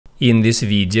In this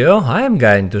video, I am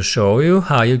going to show you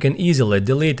how you can easily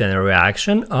delete a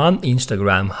reaction on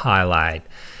Instagram highlight.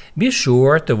 Be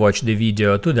sure to watch the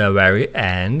video to the very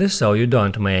end so you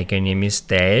don't make any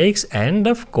mistakes, and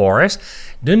of course,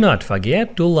 do not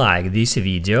forget to like this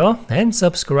video and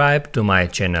subscribe to my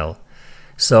channel.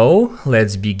 So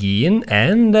let's begin,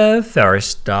 and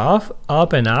first off,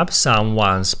 open up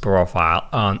someone's profile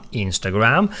on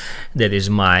Instagram. That is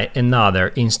my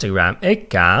another Instagram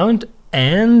account,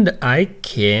 and I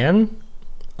can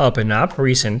open up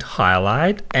recent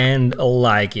highlight and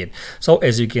like it. So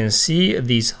as you can see,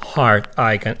 this heart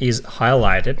icon is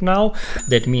highlighted now.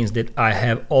 That means that I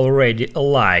have already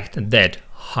liked that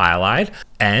highlight,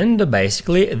 and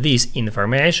basically this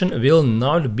information will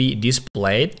not be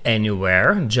displayed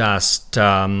anywhere, just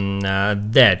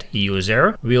that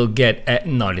user will get a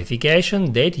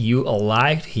notification that you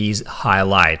liked his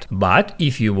highlight. But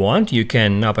if you want, you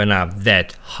can open up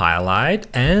that highlight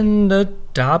and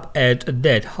tap at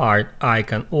that heart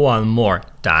icon one more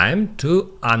time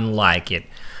to unlike it.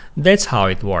 That's how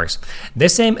it works. The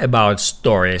same about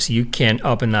stories. You can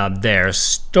open up their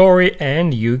story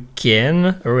and you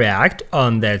can react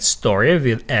on that story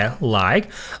with a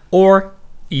like, or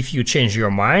if you change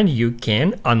your mind, you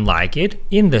can unlike it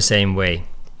in the same way.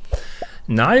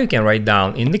 Now you can write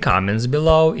down in the comments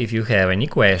below if you have any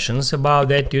questions about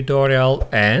that tutorial,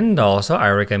 and also I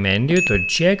recommend you to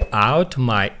check out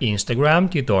my Instagram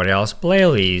tutorials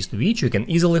playlist, which you can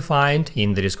easily find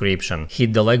in the description.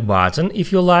 Hit the like button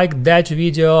if you liked that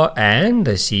video,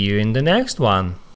 and see you in the next one.